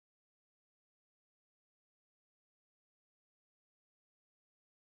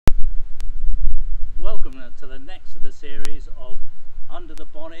to the next of the series of Under the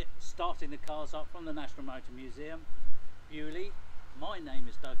Bonnet, starting the cars up from the National Motor Museum, Beaulieu. My name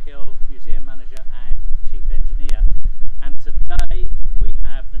is Doug Hill, Museum Manager and Chief Engineer, and today we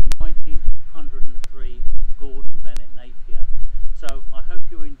have the 1903 Gordon Bennett Napier. So I hope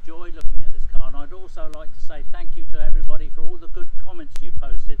you enjoy looking at this car, and I'd also like to say thank you to everybody for all the good comments you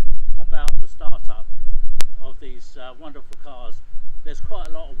posted about the startup of these wonderful cars. There's quite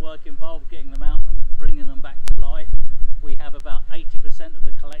a lot of work involved getting them out and bringing them back to life. We have about 80% of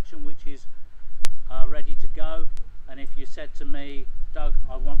the collection which is ready to go, and if you said to me, Doug,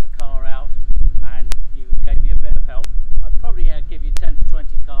 I want a car out, and you gave me a bit of help, I'd probably give you 10 to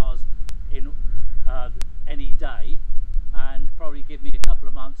 20 cars in any day, and probably give me a couple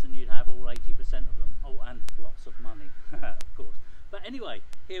of months and you'd have all 80% of them. Oh, and lots of money, of course. But anyway,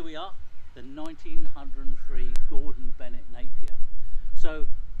 here we are, the 1903 Gordon Bennett Napier. So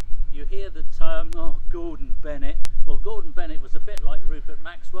you hear the term, oh, Gordon Bennett. Well, Gordon Bennett was a bit like Rupert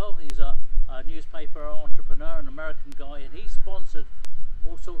Maxwell. He's a newspaper entrepreneur, an American guy, and he sponsored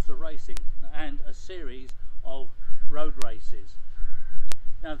all sorts of racing and a series of road races.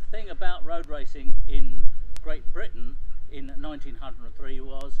 Now, the thing about road racing in Great Britain in 1903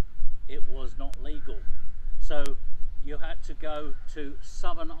 was it was not legal. So you had to go to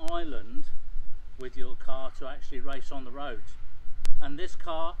Southern Ireland with your car to actually race on the roads. And this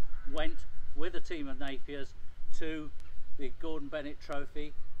car went with a team of Napiers to the Gordon Bennett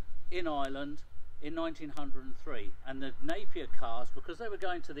Trophy in Ireland in 1903. And the Napier cars, because they were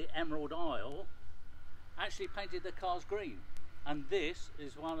going to the Emerald Isle, actually painted their cars green. And this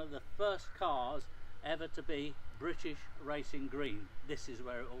is one of the first cars ever to be British racing green. This is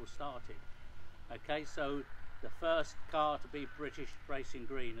where it all started. Okay, so the first car to be British racing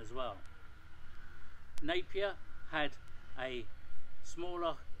green as well. Napier had a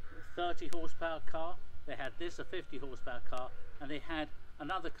smaller 30 horsepower car, they had this, a 50 horsepower car, and they had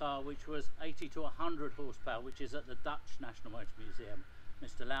another car which was 80 to 100 horsepower, which is at the Dutch National Motor Museum,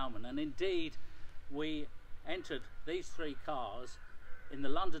 Mr. Lauman. And indeed we entered these three cars in the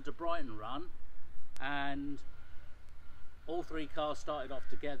London to Brighton run, and all three cars started off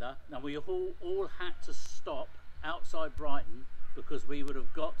together. Now we all had to stop outside Brighton because we would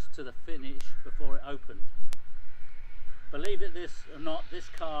have got to the finish before it opened. Believe it or not, this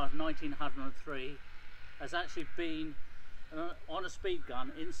car, 1903, has actually been on a speed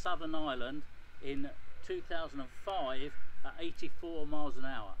gun in Southern Ireland in 2005 at 84 miles an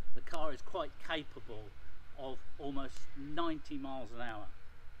hour. The car is quite capable of almost 90 miles an hour.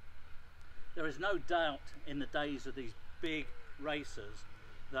 There is no doubt in the days of these big racers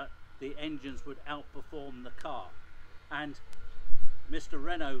that the engines would outperform the car. And Mr.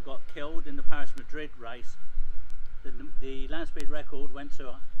 Renault got killed in the Paris-Madrid race. The land speed record went to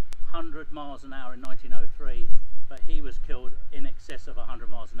 100 miles an hour in 1903, but he was killed in excess of 100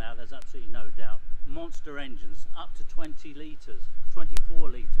 miles an hour, there's absolutely no doubt. Monster engines, up to 20 litres,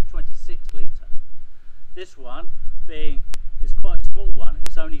 24 litre, 26 litre. This one is quite a small one,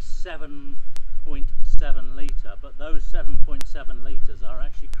 it's only 7.7 litre, but those 7.7 litres are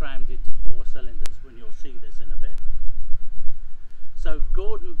actually crammed into 4 cylinders, when you'll see this in a bit. So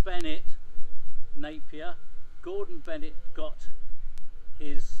Gordon Bennett Napier, Gordon Bennett got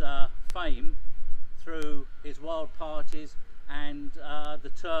his fame through his wild parties and the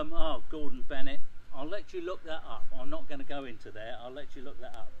term, oh, Gordon Bennett, I'll let you look that up. I'm not going to go into there, I'll let you look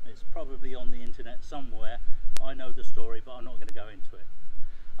that up. It's probably on the internet somewhere. I know the story, but I'm not going to go into it.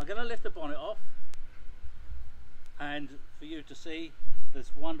 I'm going to lift the bonnet off and for you to see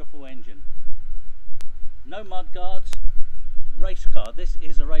this wonderful engine. No mud guards. Race car. This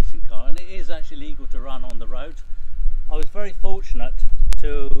is a racing car, and it is actually legal to run on the road. I was very fortunate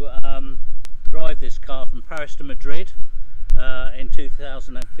to drive this car from Paris to Madrid in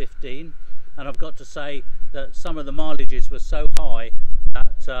 2015, and I've got to say that some of the mileages were so high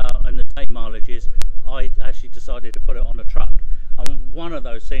that and the day mileages, I actually decided to put it on a truck. And one of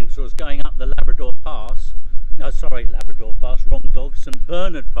those things was going up the Labrador Pass, Labrador Pass, wrong dog, St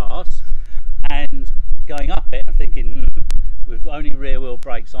Bernard Pass, and going up it and thinking, with only rear wheel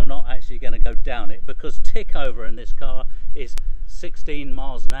brakes, I'm not actually going to go down it, because tick over in this car is 16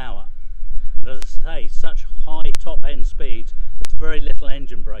 miles an hour. And as I say, such high top end speeds, there's very little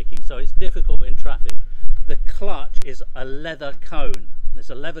engine braking, so it's difficult in traffic. The clutch is a leather cone. It's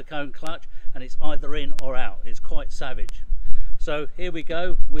a leather cone clutch, and it's either in or out. It's quite savage. So here we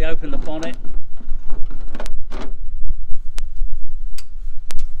go, we open the bonnet.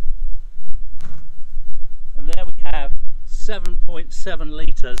 And there we have 7.7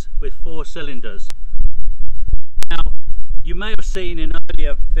 litres with 4 cylinders. Now, you may have seen in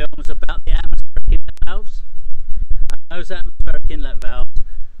earlier films about the atmospheric valves, and those atmospheric inlet valves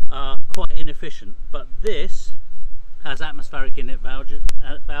are quite inefficient, but this has atmospheric inlet valves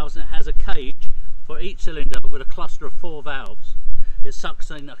and it has a cage for each cylinder with a cluster of 4 valves. It sucks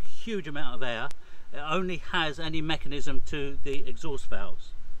in a huge amount of air. It only has any mechanism to the exhaust valves.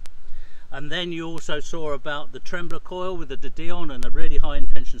 And then you also saw about the trembler coil with the Dion and a really high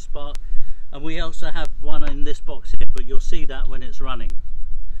intention spark, and we also have one in this box here, but you'll see that when it's running.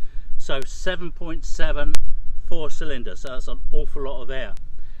 So 7.7 4-cylinder, so that's an awful lot of air.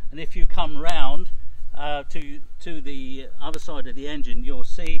 And if you come round to the other side of the engine, you'll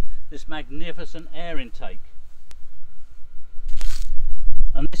see this magnificent air intake.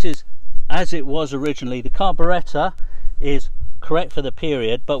 And this is as it was originally. The carburettor is correct for the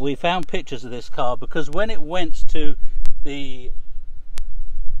period, but we found pictures of this car because when it went to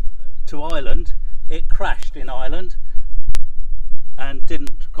Ireland, it crashed in Ireland and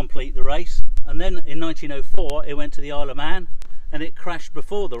didn't complete the race. And then in 1904 it went to the Isle of Man and it crashed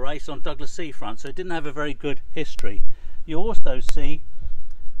before the race on Douglas Seafront, so it didn't have a very good history. You also see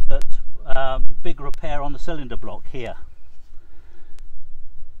that big repair on the cylinder block here,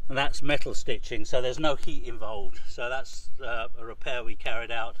 and that's metal stitching, so there's no heat involved. So that's a repair we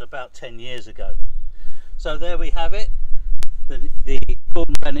carried out about 10 years ago. So there we have it, the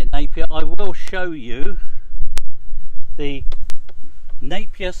Gordon Bennett Napier. I will show you the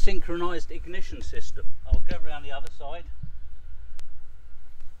Napier synchronized ignition system. I'll go around the other side.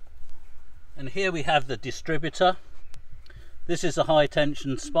 And here we have the distributor. This is a high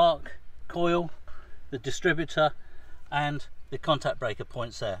tension spark coil, the distributor, and the contact breaker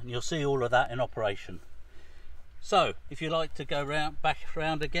points there, and you'll see all of that in operation. So if you like to go back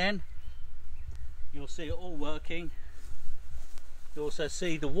around again, you'll see it all working. You also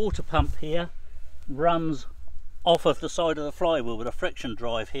see the water pump here runs off of the side of the flywheel with a friction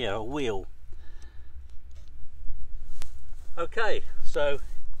drive here, a wheel. Okay, so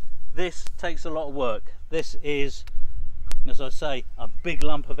this takes a lot of work. This is, as I say, a big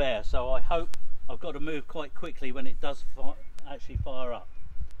lump of air, so I hope I've got to move quite quickly when it does actually fire up.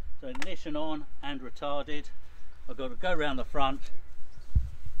 So ignition on and retarded. I've got to go around the front.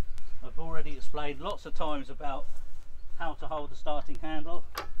 I've already explained lots of times about how to hold the starting handle,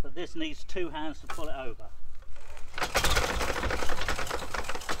 but this needs 2 hands to pull it over. And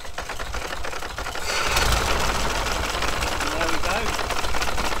there we go.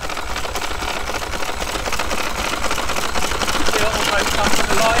 See it almost comes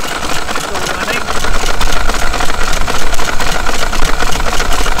to life. It's all running.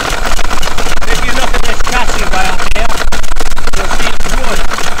 If you look at this chassis right up here, you'll see it's wood.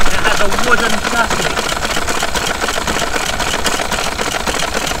 It has a wooden chassis.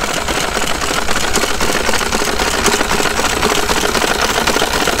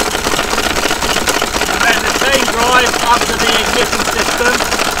 Up to the ignition system.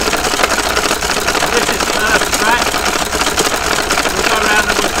 This is first track. We'll go around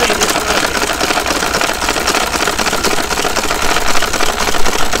and we'll see this working.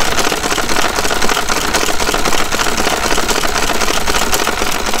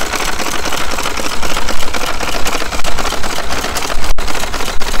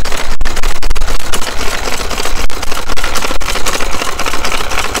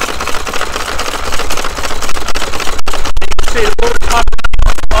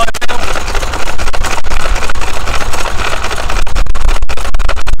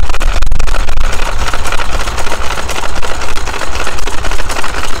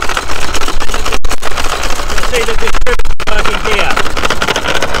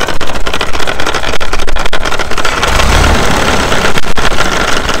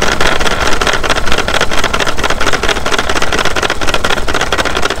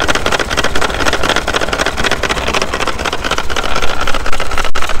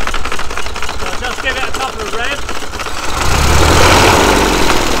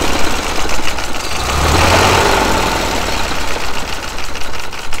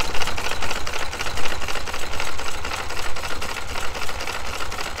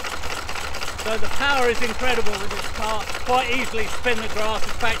 So the power is incredible with this car. Quite easily spin the grass.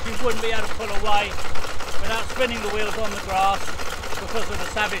 In fact, you wouldn't be able to pull away without spinning the wheels on the grass because of the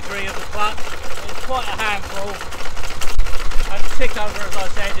savagery of the clutch. It's quite a handful. And tick over, as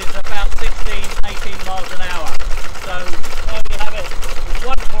I said, is about 16-18 miles an hour. So there we have it. A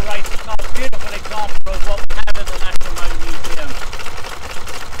wonderful racing car, beautiful example of what we have at the National Motor Museum.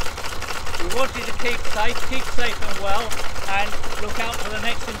 We want you to keep safe and well, and look out for the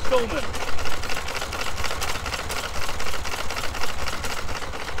next instalment.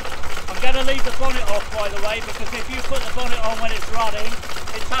 I'm going to leave the bonnet off, by the way, because if you put the bonnet on when it's running,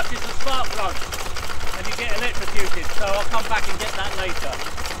 it touches the spark plug. and you get electrocuted, so I'll come back and get that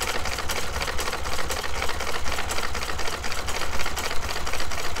later.